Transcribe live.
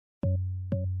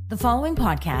The following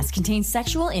podcast contains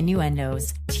sexual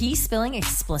innuendos, tea-spilling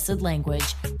explicit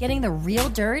language, getting the real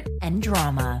dirt, and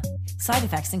drama. Side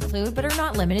effects include, but are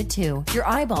not limited to, your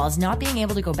eyeballs not being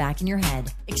able to go back in your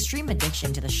head, extreme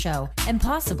addiction to the show, and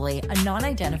possibly a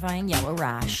non-identifying yellow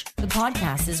rash. The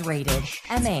podcast is rated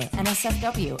MA,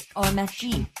 NSFW,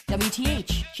 OMFG,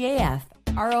 WTH, JF,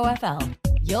 ROFL,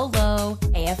 YOLO,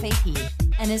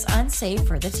 AFAP, and is unsafe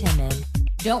for the timid.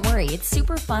 Don't worry, it's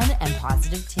super fun and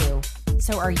positive too.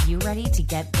 So are you ready to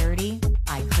get dirty?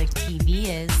 iClick TV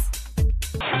is.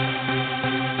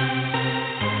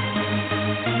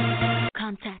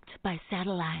 Contact by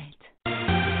satellite.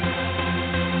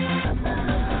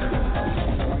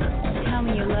 Tell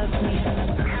me you love me.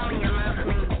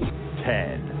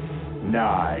 10,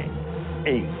 9,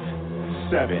 8,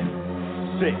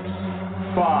 7, 6,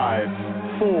 5,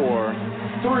 4,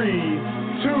 3,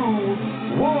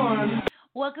 2, 1.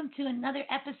 Welcome to another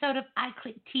episode of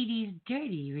iClick TV's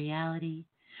Dirty Reality,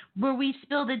 where we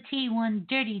spill the tea one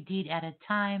dirty deed at a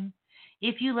time.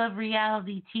 If you love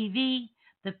reality TV,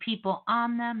 the people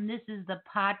on them, this is the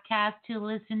podcast to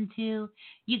listen to.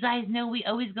 You guys know we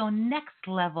always go next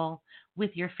level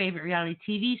with your favorite reality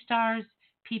TV stars,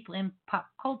 people in pop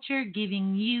culture,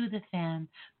 giving you, the fan,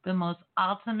 the most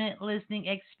ultimate listening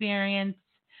experience.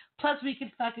 Plus, we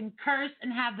could fucking curse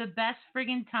and have the best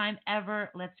friggin' time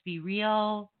ever. Let's be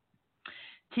real.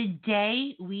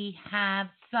 Today, we have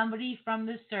somebody from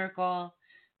the circle,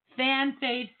 fan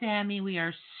fave Sammie. We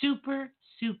are super,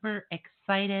 super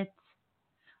excited.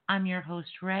 I'm your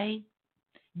host, Ray.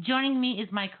 Joining me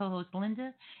is my co-host,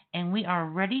 Linda, and we are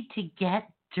ready to get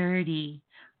dirty.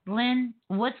 Lynn,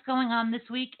 what's going on this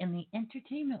week in the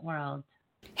entertainment world?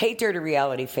 Hey, Dirty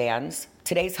Reality fans.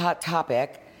 Today's hot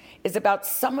topic is about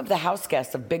some of the house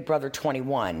guests of Big Brother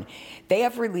 21. They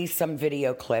have released some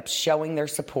video clips showing their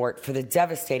support for the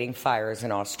devastating fires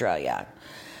in Australia.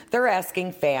 They're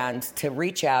asking fans to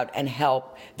reach out and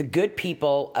help the good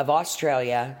people of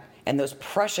Australia and those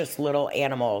precious little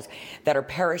animals that are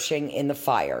perishing in the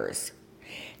fires.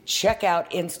 Check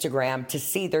out Instagram to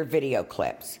see their video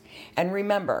clips. And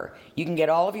remember, you can get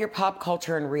all of your pop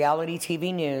culture and reality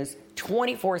TV news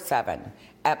 24/7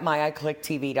 at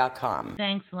myiclicktv.com.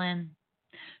 Thanks, Lynn.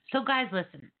 So, guys,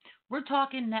 listen. We're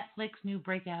talking Netflix new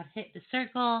breakout hit, The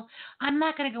Circle. I'm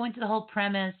not going to go into the whole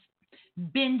premise.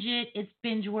 Binge it. It's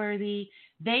binge-worthy.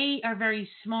 They are very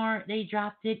smart. They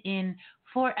dropped it in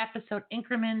 4-episode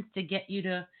increments to get you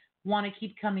to want to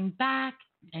keep coming back.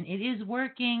 And it is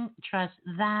working. Trust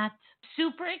that.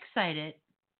 Super excited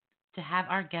to have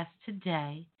our guest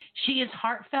today. She is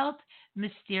heartfelt,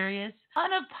 mysterious,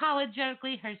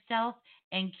 unapologetically herself,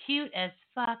 and cute as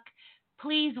fuck.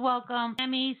 Please welcome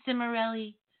Sammie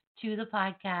Cimarelli to the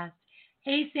podcast.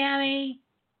 Hey, Sammie.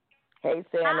 Hey,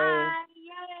 Sammie. Hi,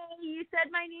 yay, you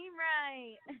said my name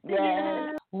right.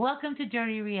 Yeah. Welcome to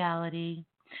Dirty Reality.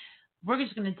 We're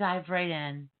just going to dive right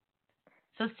in.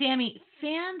 So, Sammie,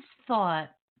 fans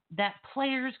thought that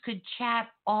players could chat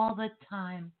all the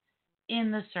time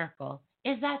in the circle.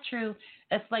 Is that true?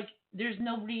 It's like there's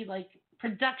nobody like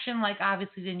production, like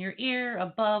obviously in your ear,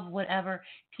 above, whatever.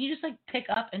 Can you just like pick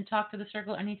up and talk to the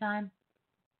circle anytime?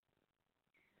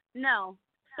 No.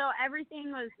 So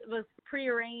everything was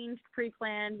prearranged,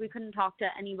 pre-planned. We couldn't talk to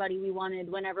anybody we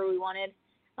wanted whenever we wanted.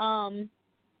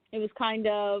 It was kind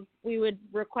of, we would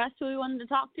request who we wanted to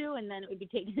talk to, and then it would be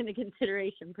taken into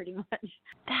consideration pretty much.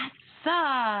 That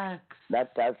sucks.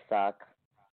 That does suck.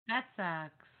 That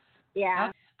sucks.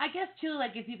 Yeah. I guess, too,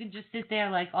 like, if you can just sit there,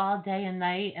 like, all day and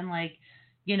night and, like,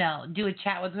 you know, do a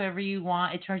chat with whoever you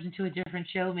want, it turns into a different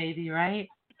show maybe, right?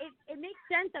 It makes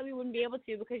sense that we wouldn't be able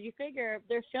to because you figure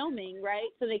they're filming, right?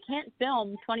 So they can't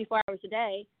film 24 hours a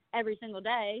day, every single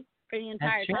day for the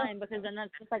entire time because then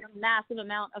that's just, like, a massive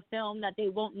amount of film that they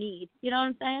won't need. You know what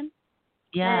I'm saying?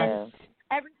 Yes.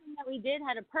 Everything that we did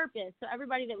had a purpose. So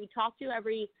everybody that we talked to,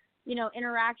 every, you know,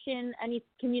 interaction, any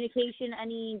communication,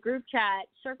 any group chat,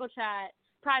 circle chat,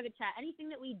 private chat, anything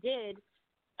that we did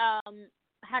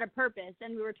had a purpose,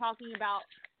 and we were talking about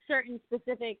certain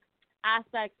specific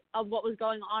aspects of what was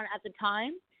going on at the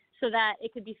time so that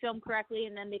it could be filmed correctly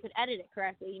and then they could edit it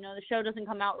correctly. You know, the show doesn't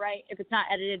come out right if it's not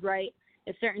edited right,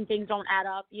 if certain things don't add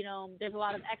up. You know, there's a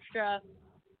lot of extra,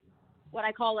 what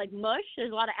I call like mush.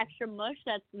 There's a lot of extra mush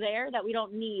that's there that we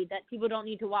don't need, that people don't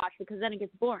need to watch because then it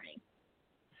gets boring.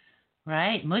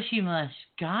 Right. Mushy mush.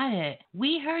 Got it.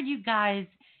 We heard you guys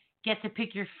get to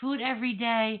pick your food every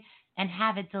day and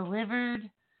have it delivered.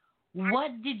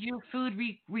 What did your food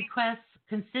requests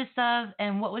consist of,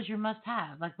 and what was your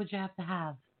must-have? Like, what'd you have to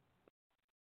have?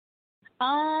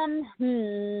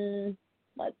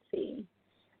 Let's see.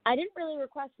 I didn't really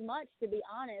request much, to be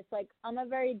honest. Like, I'm a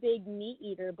very big meat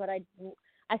eater, but I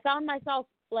found myself,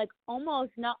 like,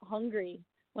 almost not hungry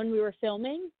when we were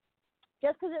filming,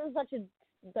 just because it was such a,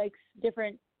 like,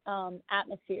 different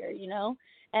atmosphere, you know?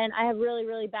 And I have really,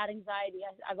 really bad anxiety.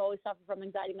 I've always suffered from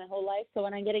anxiety my whole life, so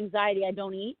when I get anxiety, I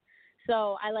don't eat.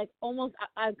 So I, like,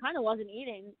 I kind of wasn't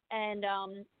eating, and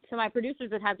so my producers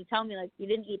would have to tell me, like, you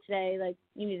didn't eat today, like,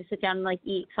 you need to sit down and, like,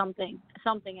 eat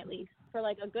something at least. For,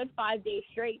 like, a good 5 days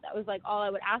straight, that was, like, all I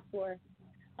would ask for.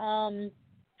 And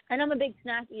I'm a big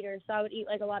snack eater, so I would eat,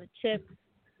 like, a lot of chips,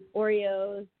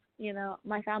 Oreos. You know,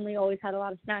 my family always had a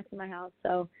lot of snacks in my house,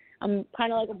 so I'm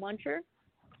kind of like a muncher.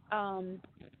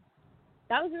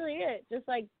 That was really it, just,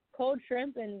 like, cold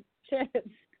shrimp and chips.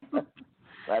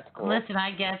 That's cool. Listen,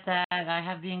 I get that. I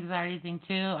have the anxiety thing,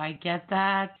 too. I get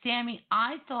that. Sammie,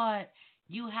 I thought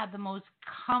you had the most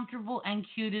comfortable and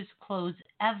cutest clothes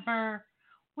ever.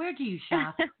 Where do you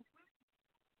shop?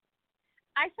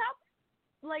 I shop,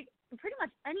 like, pretty much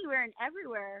anywhere and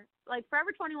everywhere. Like,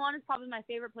 Forever 21 is probably my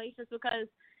favorite place just because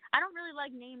I don't really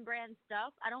like name brand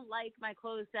stuff. I don't like my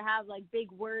clothes to have, like,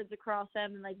 big words across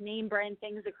them and, like, name brand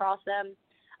things across them,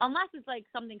 unless it's, like,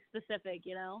 something specific,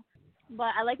 you know?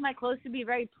 But I like my clothes to be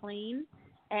very plain,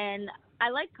 and I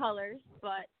like colors,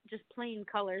 but just plain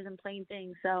colors and plain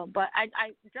things. So, but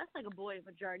I dress like a boy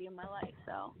majority of my life,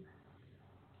 so.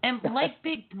 And like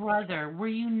Big Brother, were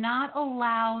you not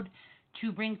allowed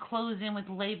to bring clothes in with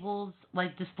labels,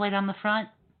 like, displayed on the front?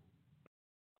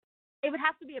 It would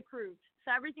have to be approved.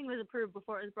 So everything was approved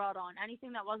before it was brought on.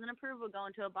 Anything that wasn't approved would go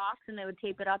into a box, and they would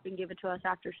tape it up and give it to us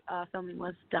after filming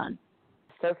was done.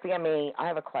 So, Sammie, I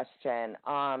have a question.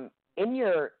 In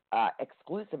your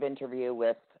exclusive interview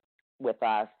with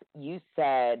us, you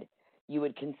said you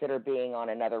would consider being on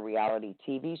another reality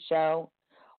TV show.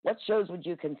 What shows would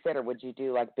you consider? Would you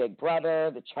do, like, Big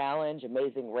Brother, The Challenge,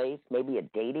 Amazing Race, maybe a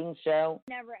dating show?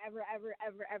 Never, ever, ever,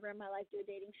 ever, ever in my life do a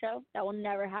dating show. That will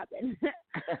never happen.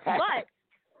 But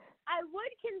I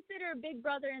would consider Big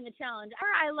Brother and The Challenge.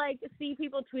 I, like, see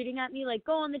people tweeting at me, like,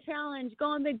 go on The Challenge, go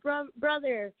on Big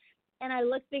Brother. And I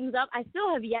look things up. I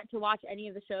still have yet to watch any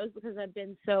of the shows because I've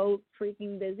been so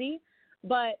freaking busy.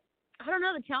 But I don't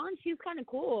know. The Challenge seems kind of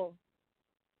cool.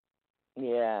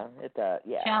 Yeah, it does.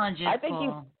 Yeah, Challenge is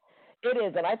cool. It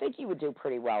is, and I think you would do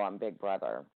pretty well on Big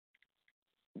Brother.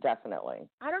 Definitely.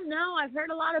 I don't know. I've heard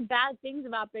a lot of bad things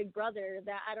about Big Brother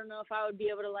that I don't know if I would be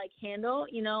able to, like, handle.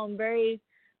 You know, I'm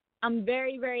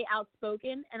very, very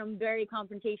outspoken, and I'm very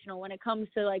confrontational when it comes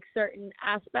to, like, certain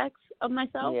aspects of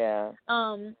myself. Yeah.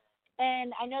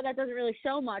 And I know that doesn't really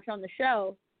show much on the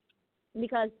show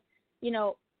because, you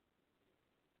know,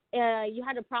 you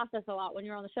had to process a lot when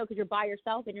you're on the show because you're by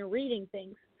yourself and you're reading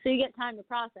things. So you get time to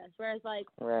process. Whereas, like,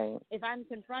 right. If I'm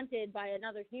confronted by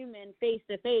another human face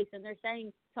to face and they're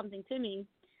saying something to me,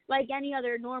 like any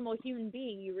other normal human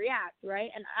being, you react, right?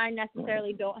 And I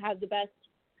necessarily don't have the best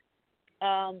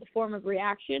form of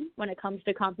reaction when it comes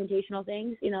to confrontational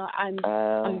things. You know,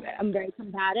 I'm very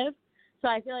combative. So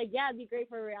I feel like, yeah, it'd be great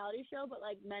for a reality show, but,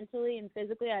 like, mentally and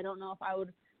physically, I don't know if I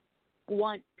would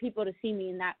want people to see me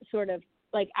in that sort of,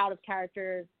 like, out of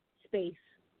character space.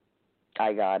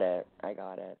 I got it.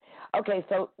 Okay,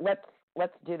 so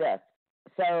let's do this.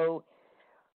 So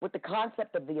with the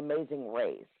concept of the Amazing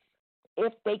Race,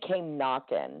 if they came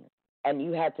knocking and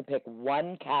you had to pick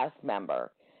one cast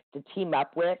member to team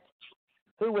up with,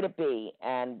 who would it be,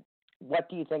 and what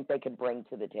do you think they could bring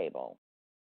to the table?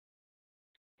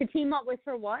 To team up with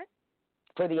for what?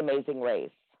 For the Amazing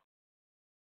Race.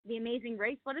 The Amazing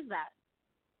Race? What is that?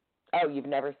 Oh, you've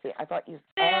never seen? I thought you.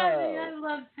 Sammie, I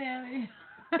love Sammie.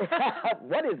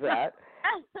 What is that?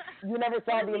 You never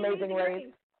saw the Amazing Race?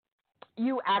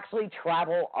 You actually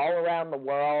travel all around the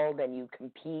world and you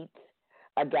compete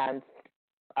against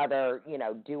other, you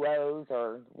know, duos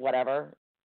or whatever.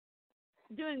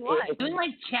 Doing what? Doing,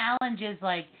 like, challenges,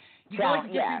 like, you go to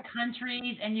different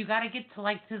countries, and you got to get to,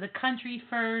 like, to the country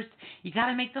first. You got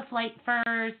to make the flight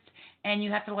first, and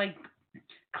you have to, like,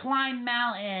 climb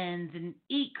mountains and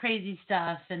eat crazy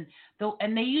stuff. And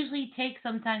they usually take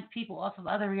sometimes people off of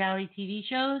other reality TV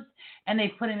shows, and they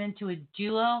put them into a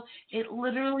duo. It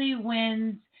literally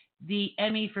wins the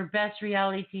Emmy for Best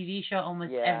Reality TV Show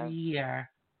almost every year.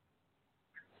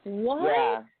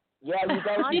 What? Yeah,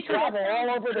 you travel all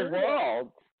over the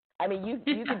world. I mean, you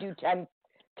could do 10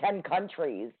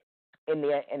 countries in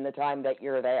the time that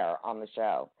you're there on the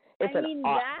show. That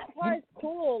part's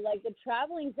cool. Like, the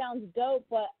traveling sounds dope,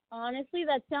 but honestly,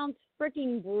 that sounds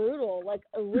freaking brutal. Like,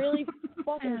 really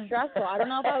fucking stressful. I don't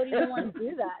know if I would even want to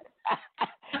do that.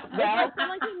 Well, if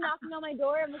someone came knocking on my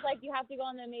door and was like, you have to go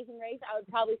on the Amazing Race, I would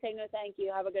probably say no thank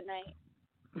you. Have a good night.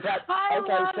 I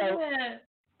love it.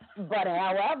 But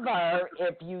however,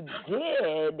 if you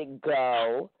did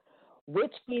go,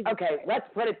 okay, let's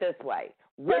put it this way.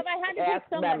 So if I had to pick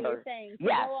somebody, members, you're saying, to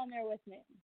yes. go on there with me.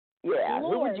 Yeah,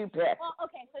 Lord. who would you pick? Well,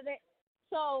 okay,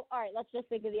 so all right, let's just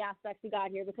think of the aspects we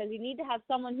got here, because you need to have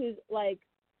someone who's, like,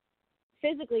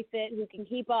 physically fit, who can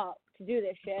keep up to do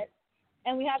this shit.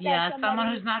 And we have to have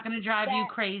someone who's not going to drive you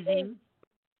crazy.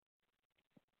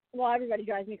 Well, everybody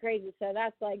drives me crazy, so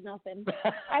that's, like, nothing.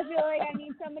 I feel like I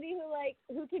need somebody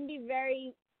who can be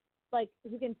very, like,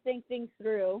 who can think things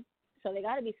through. So they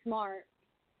got to be smart.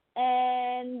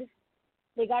 And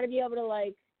they got to be able to,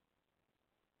 like,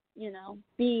 you know,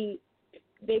 they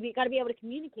got to be able to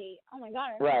communicate. Oh, my God,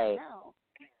 I don't know.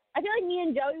 I feel like me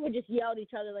and Joey would just yell at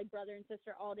each other like brother and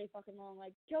sister all day fucking long.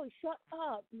 Like, Joey, shut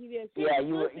up. He'd be like,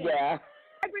 yeah.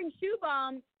 I bring Shoe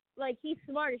Bomb. Like, he's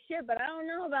smart as shit, but I don't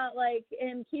know about, like,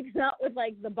 him keeping up with,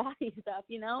 like, the body stuff,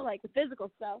 you know, like the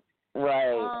physical stuff.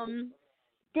 Right.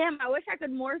 Damn, I wish I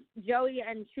could morph Joey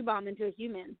and Shoe Bomb into a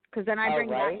human, because then I bring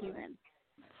that human.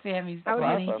 Sammie's I would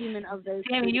funny. be a human of those.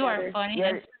 Sammie, you are funny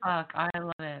as fuck. I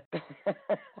love it.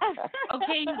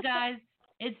 Okay, you guys,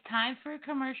 it's time for a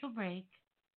commercial break.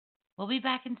 We'll be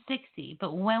back in 60,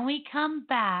 but when we come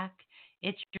back,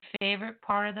 it's your favorite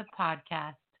part of the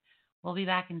podcast. We'll be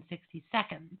back in 60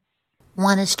 seconds.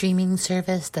 Want a streaming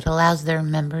service that allows their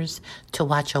members to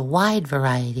watch a wide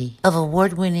variety of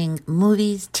award-winning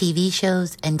movies, TV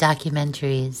shows, and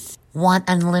documentaries? Want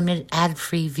unlimited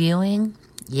ad-free viewing?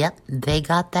 Yep, they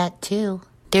got that too.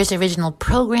 There's original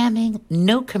programming,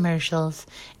 no commercials,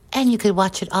 and you could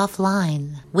watch it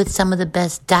offline with some of the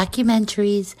best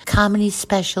documentaries, comedy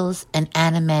specials, and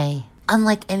anime.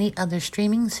 Unlike any other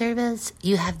streaming service,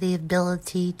 you have the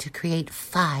ability to create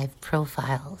 5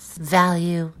 profiles.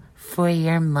 Value for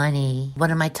your money.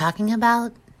 What am I talking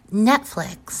about?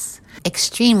 Netflix.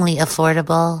 Extremely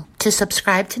affordable. To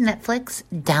subscribe to Netflix,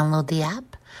 download the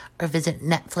app or visit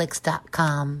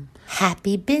netflix.com.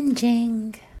 Happy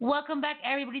binging. Welcome back,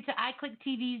 everybody, to iClick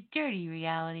TV's Dirty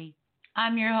Reality.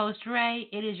 I'm your host, Ray.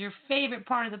 It is your favorite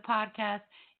part of the podcast.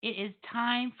 It is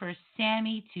time for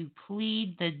Sammie to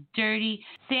plead the dirty.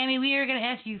 Sammie, we are going to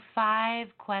ask you 5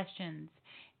 questions,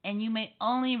 and you may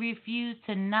only refuse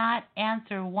to not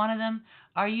answer one of them.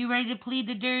 Are you ready to plead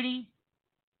the dirty?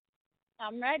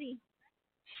 I'm ready.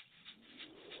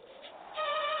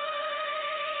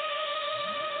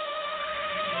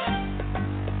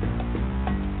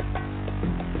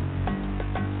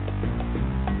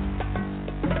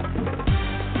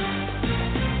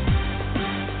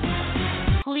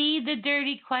 Plead the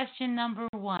dirty question number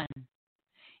 1.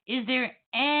 Is there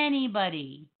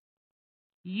anybody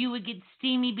you would get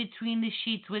steamy between the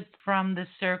sheets with from the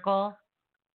circle?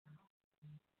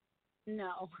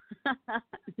 No.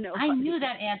 No. I knew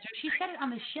that answer. She said it on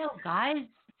the show, guys.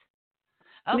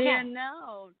 Okay. Yeah,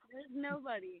 no. There's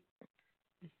nobody.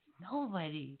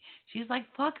 Nobody. She's like,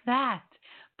 fuck that.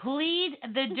 Plead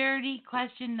the dirty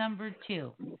question number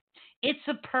 2. It's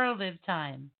superlative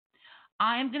time.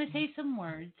 I'm going to say some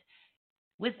words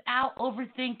without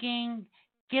overthinking.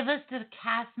 Give us the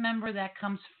cast member that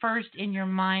comes first in your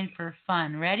mind for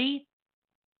fun. Ready?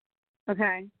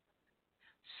 Okay.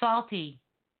 Salty.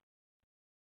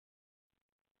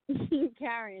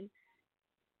 Karen.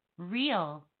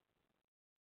 Real.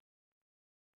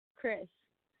 Chris.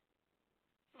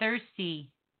 Thirsty.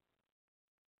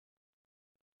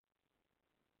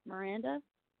 Miranda.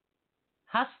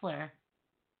 Hustler.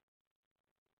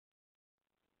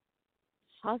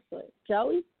 Hustler.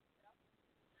 Joey.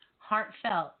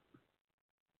 Heartfelt.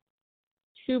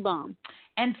 Shoe Bomb.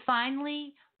 And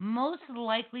finally, most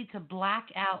likely to black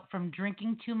out from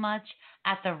drinking too much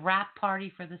at the wrap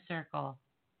party for the circle.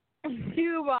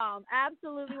 Shoe Bomb.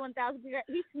 Absolutely 1,000%.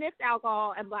 He sniffed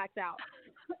alcohol and blacked out.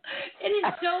 It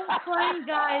is so funny,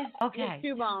 guys. Okay.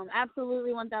 Shoe Bomb.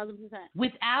 Absolutely 1,000%.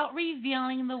 Without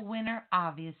revealing the winner,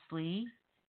 obviously,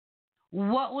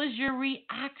 what was your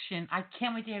reaction? I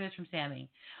can't wait to hear this from Sammie.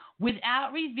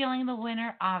 Without revealing the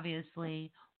winner,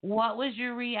 obviously, what was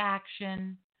your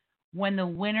reaction when the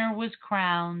winner was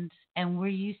crowned, and were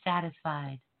you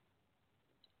satisfied?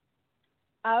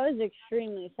 I was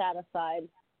extremely satisfied.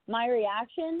 My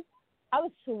reaction, I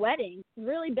was sweating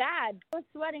really bad. I was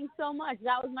sweating so much.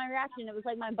 That was my reaction. It was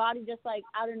like my body just like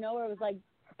out of nowhere. It was like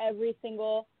every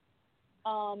single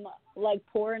like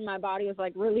pore in my body was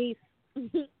like release. I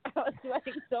was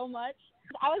sweating so much.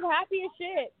 I was happy as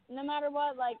shit. No matter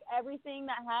what, like everything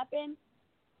that happened,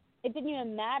 it didn't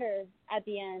even matter at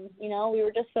the end. You know, we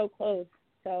were just so close.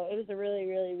 So it was a really,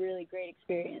 really, really great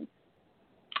experience.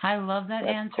 I love that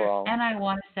answer. Cool. And I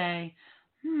want to say,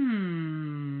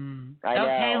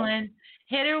 Okay, Lynn,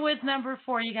 hit her with number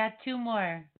 4. You got 2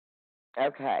 more.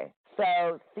 Okay.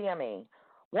 So, Sammie,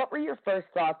 what were your first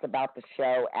thoughts about the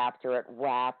show after it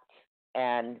wrapped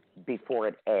and before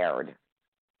it aired?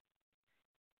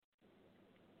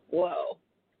 Whoa,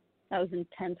 that was an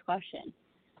intense question.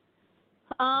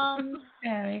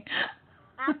 Very.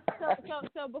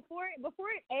 So before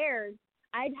it aired,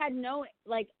 I had no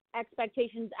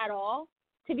expectations at all.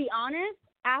 To be honest,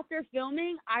 after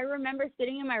filming, I remember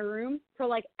sitting in my room for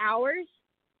hours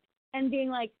and being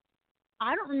like,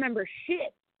 I don't remember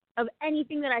shit of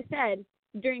anything that I said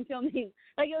during filming.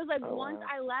 It was once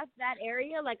I left that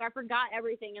area, I forgot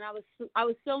everything, and I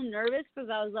was so nervous because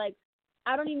I was like,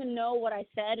 I don't even know what I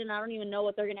said, and I don't even know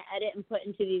what they're gonna edit and put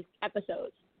into these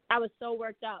episodes. I was so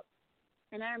worked up,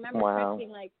 and I remember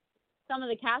texting some of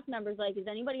the cast members is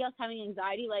anybody else having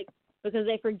anxiety because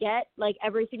they forget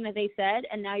everything that they said,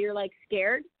 and now you're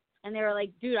scared, and they were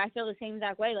like, dude, I feel the same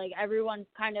exact way. Everyone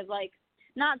kind of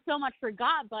not so much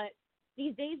forgot, but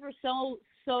these days were so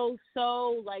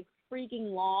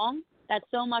freaking long that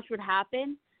so much would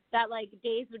happen that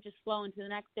days would just flow into the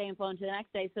next day and flow into the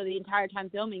next day. So the entire time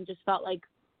filming just felt like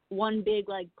one big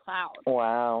cloud.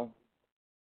 Wow.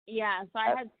 Yeah, so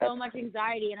I had so much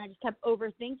anxiety, and I just kept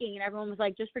overthinking, and everyone was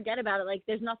like, just forget about it.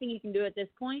 There's nothing you can do at this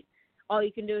point. All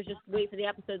you can do is just wait for the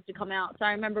episodes to come out. So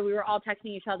I remember we were all texting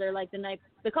each other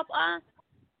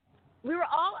we were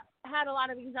all had a lot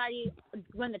of anxiety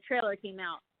when the trailer came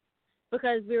out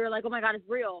because we were like, oh my God, it's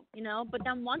real, But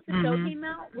then once the show came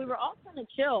out, we were all kind of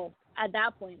chill at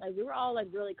that point. We were all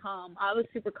really calm. I was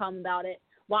super calm about it.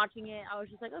 Watching it, I was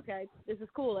just like, okay, this is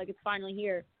cool. It's finally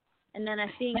here. And then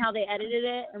seeing how they edited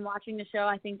it and watching the show,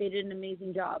 I think they did an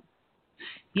amazing job.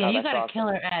 Yeah, you got awesome. a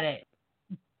killer edit.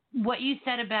 What you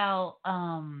said about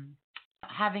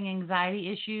having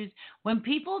anxiety issues, when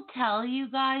people tell you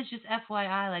guys, just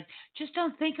FYI, just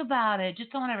don't think about it,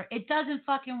 just don't whatever, it doesn't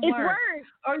fucking work. It's worse.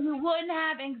 Or you wouldn't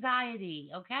have anxiety,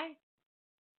 okay?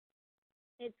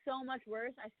 It's so much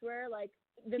worse, I swear.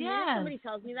 The minute somebody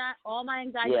tells me that, all my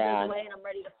anxiety goes away and I'm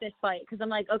ready to fist fight because I'm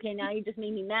like, okay, now you just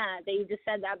made me mad that you just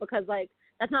said that because,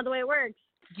 that's not the way it works.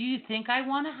 Do you think I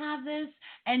want to have this?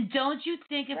 And don't you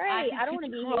think if I could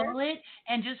control it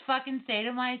and just fucking say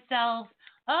to myself,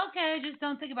 okay, just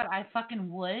don't think about it, I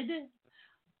fucking would?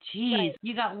 Jeez. Right.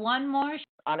 You got one more?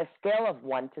 On a scale of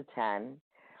 1 to 10,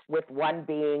 with 1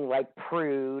 being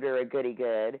prude or a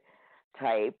goody-good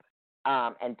type,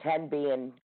 and 10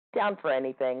 being down for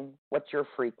anything, what's your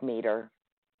freak meter?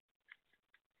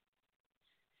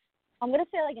 I'm going to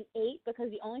say an 8 because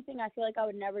the only thing I feel I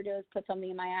would never do is put something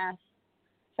in my ass.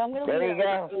 So I'm going to leave it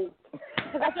at 8.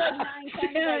 Because I feel 9,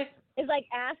 10 is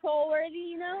asshole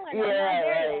worthy, And I'm not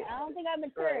there yet. I don't think I've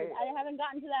matured. Right. I haven't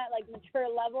gotten to that mature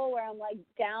level where I'm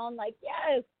down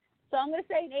yes. So I'm going to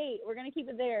say an 8. We're going to keep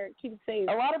it there. Keep it safe.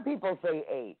 A lot of people say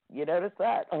 8. You notice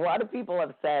that? A lot of people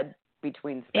have said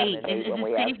between 7 and 8 it's when a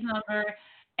we safe number.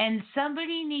 And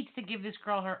somebody needs to give this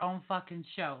girl her own fucking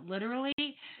show. Literally,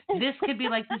 this could be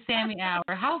the Sammie Hour.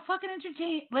 How fucking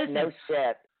entertaining. Listen. No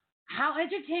shit. How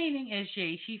entertaining is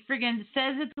she? She friggin'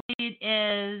 says it the way it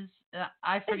is.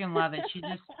 I friggin' love it. She's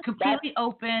just completely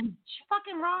open. She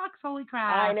fucking rocks. Holy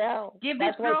crap. I know. Give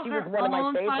this girl her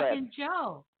own fucking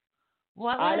show.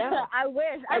 What? I know. I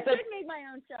wish. I should make my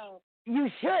own show. You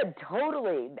should,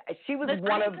 totally. She was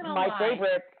one of my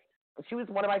favorites. She was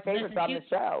one of my favorites on the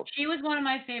show. She was one of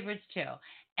my favorites, too.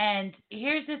 And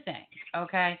here's the thing,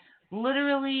 okay?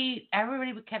 Literally,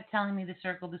 everybody kept telling me the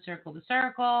circle.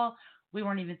 We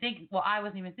weren't even thinking. Well, I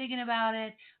wasn't even thinking about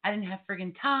it. I didn't have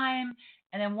friggin' time.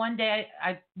 And then one day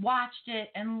I watched it,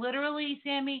 and literally,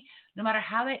 Sammie, no matter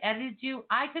how they edited you,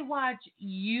 I could watch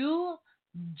you,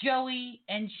 Joey,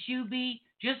 and Shuby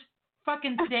just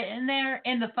fucking sitting there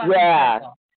in the fucking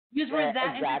circle. You just were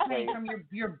that entertaining from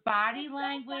your body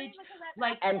language,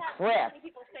 and Chris.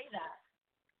 People say that.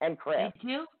 And Chris. They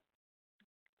do?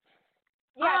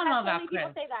 Yeah, I don't know about Chris.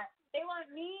 People say that. They want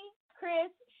me,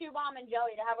 Chris, Shubham, and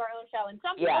Joey to have our own show. And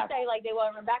some people say they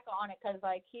want Rebecca on it because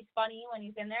he's funny when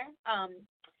he's in there.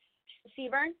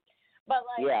 Seaburn. But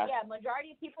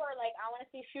majority of people are I want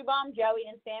to see Shubham, Joey,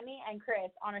 and Sammie and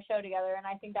Chris on a show together, and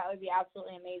I think that would be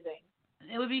absolutely amazing.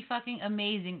 It would be fucking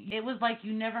amazing. It was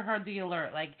you never heard the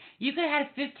alert. You could have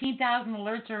had 15,000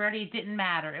 alerts already. It didn't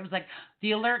matter. It was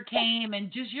the alert came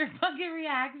and just your fucking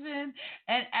reaction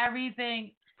and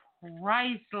everything.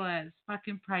 Priceless.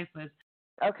 Fucking priceless.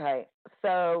 Okay.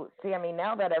 So, Sammie,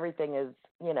 now that everything is,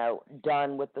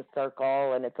 done with the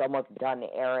circle and it's almost done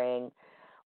airing,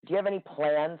 do you have any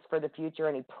plans for the future?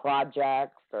 Any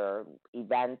projects or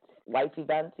events, life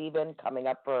events even, coming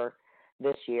up for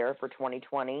this year, for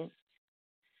 2020?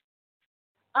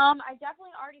 I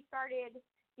definitely already started,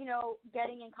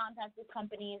 getting in contact with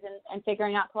companies and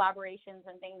figuring out collaborations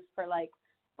and things for like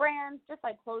brands, just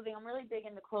like clothing. I'm really big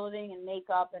into clothing and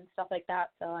makeup and stuff like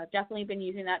that. So I've definitely been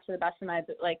using that to the best of my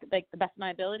the best of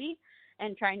my ability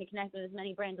and trying to connect with as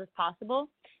many brands as possible.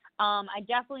 I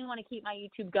definitely want to keep my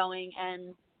YouTube going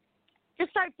and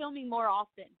just start filming more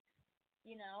often,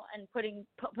 and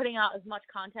putting out as much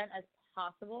content as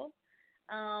possible.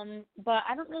 But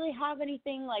I don't really have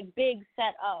anything like big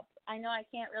set up. I know I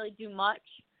can't really do much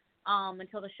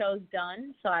until the show's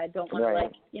done, so I don't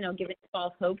want to give it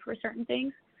false hope for certain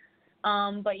things.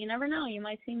 But you never know. You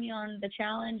might see me on The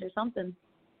Challenge or something.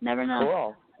 Never know.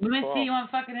 Cool. We might see you on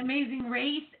fucking Amazing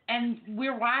Race, and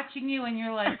we're watching you, and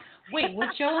you're like, wait, what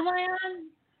show am I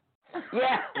on?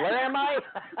 Yeah, where am I?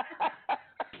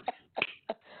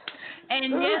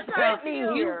 And yes, girl,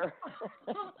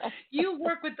 you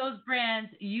work with those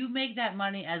brands. You make that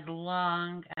money as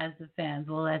long as the fans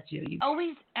will let you. You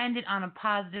always end it on a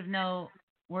positive note.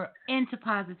 We're into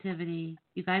positivity.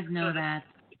 You guys know that.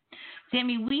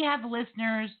 Sammie, we have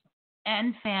listeners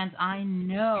and fans, I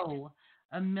know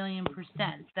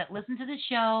 1,000,000%, that listen to the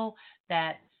show,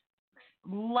 that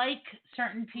like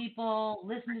certain people,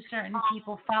 listen to certain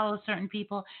people, follow certain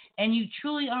people, and you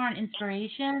truly are an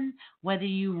inspiration, whether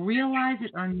you realize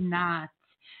it or not.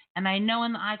 And I know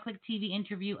in the iClick TV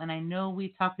interview, and I know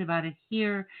we've talked about it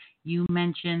here, you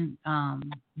mentioned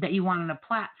that you wanted a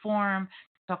platform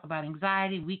to talk about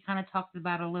anxiety. We kind of talked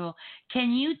about it a little.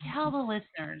 Can you tell the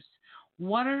listeners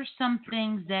what are some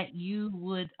things that you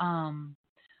would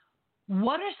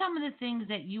what are some of the things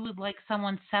that you would like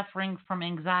someone suffering from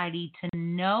anxiety to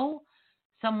know,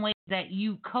 some ways that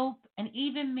you cope, and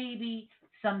even maybe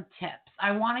some tips?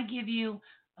 I want to give you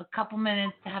a couple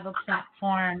minutes to have a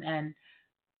platform and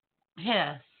hit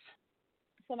us.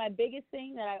 So my biggest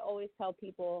thing that I always tell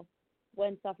people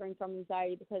when suffering from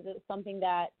anxiety, because it's something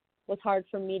that was hard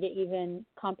for me to even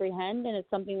comprehend, and it's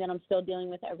something that I'm still dealing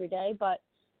with every day, but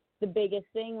the biggest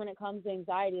thing when it comes to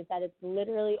anxiety is that it's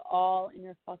literally all in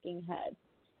your fucking head.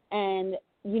 And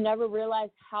you never realize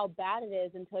how bad it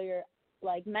is until you're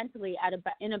like mentally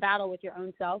in a battle with your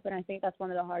own self. And I think that's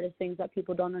one of the hardest things that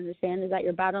people don't understand, is that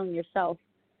you're battling yourself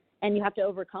and you have to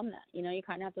overcome that. You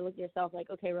kind of have to look at yourself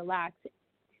like, okay, relax,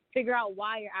 figure out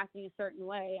why you're acting a certain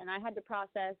way. And I had to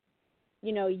process,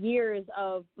 years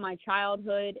of my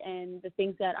childhood and the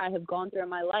things that I have gone through in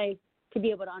my life to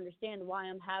be able to understand why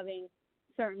I'm having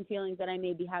certain feelings that I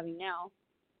may be having now.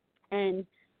 And,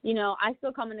 I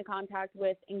still come into contact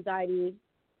with anxiety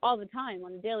all the time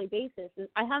on a daily basis.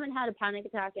 I haven't had a panic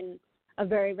attack in a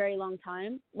very, very long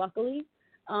time, luckily.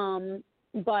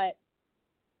 But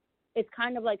it's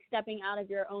kind of like stepping out of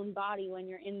your own body when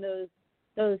you're in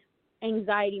those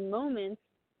anxiety moments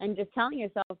and just telling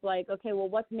yourself like, okay, well,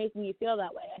 what's making you feel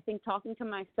that way? I think talking to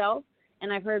myself,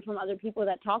 and I've heard from other people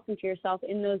that talking to yourself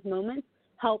in those moments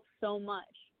helps so much.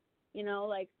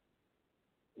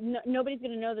 Nobody's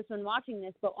going to know this when watching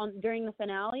this, but during the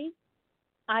finale,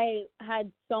 I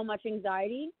had so much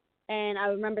anxiety, and I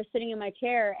remember sitting in my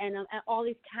chair, and all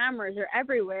these cameras are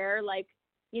everywhere, like,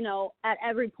 at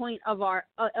every point of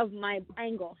my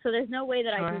angle. So there's no way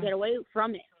that I can get away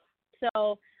from it.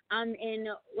 So I'm in,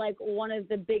 like, one of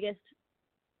the biggest,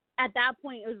 at that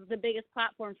point, it was the biggest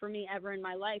platform for me ever in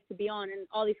my life to be on, and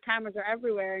all these cameras are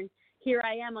everywhere, and here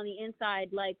I am on the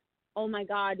inside, like, oh my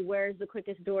God, where's the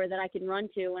quickest door that I can run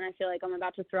to when I feel like I'm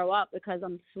about to throw up because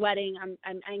I'm sweating,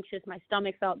 I'm anxious, my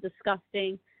stomach felt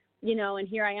disgusting, and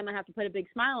here I am, I have to put a big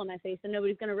smile on my face, and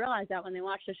nobody's going to realize that when they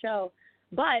watch the show.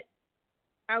 But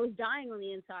I was dying on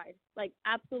the inside, like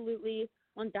absolutely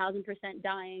 1,000%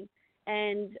 dying.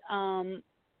 And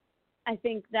I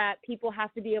think that people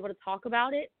have to be able to talk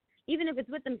about it, even if it's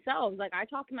with themselves. Like, I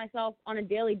talk to myself on a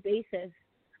daily basis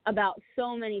about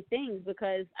so many things,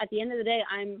 because at the end of the day,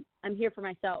 I'm here for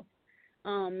myself.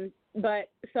 But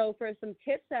so for some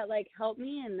tips that like help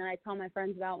me and that I tell my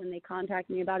friends about when they contact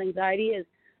me about anxiety is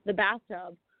the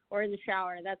bathtub or in the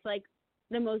shower. That's like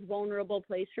the most vulnerable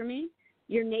place for me.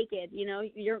 You're naked,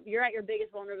 you're at your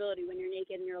biggest vulnerability when you're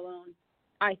naked and you're alone.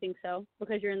 I think so,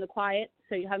 because you're in the quiet,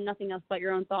 so you have nothing else but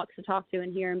your own thoughts to talk to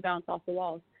and hear and bounce off the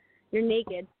walls. You're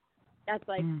naked. That's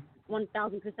like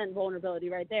 1,000% vulnerability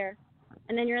right there.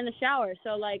 And then you're in the shower,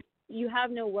 so like you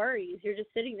have no worries. You're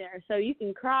just sitting there, so you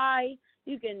can cry,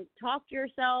 you can talk to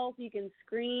yourself, you can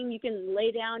scream, you can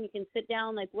lay down, you can sit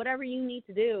down, like whatever you need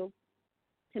to do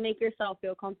to make yourself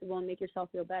feel comfortable and make yourself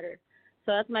feel better.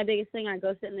 So that's my biggest thing. I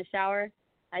go sit in the shower.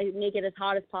 I make it as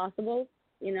hot as possible,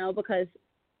 because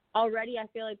already I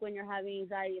feel like when you're having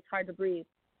anxiety, it's hard to breathe.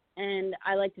 And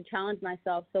I like to challenge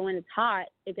myself. So when it's hot,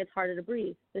 it gets harder to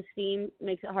breathe. The steam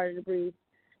makes it harder to breathe.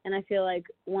 And I feel like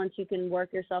once you can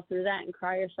work yourself through that and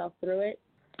cry yourself through it.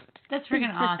 That's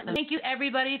freaking awesome. Thank you,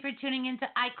 everybody, for tuning into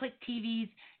iClick TV's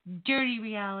Dirty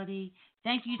Reality.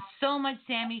 Thank you so much,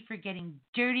 Sammie, for getting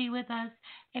dirty with us.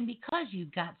 And because you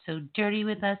got so dirty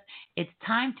with us, it's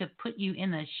time to put you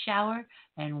in the shower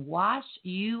and wash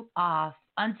you off.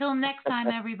 Until next time,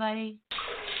 everybody.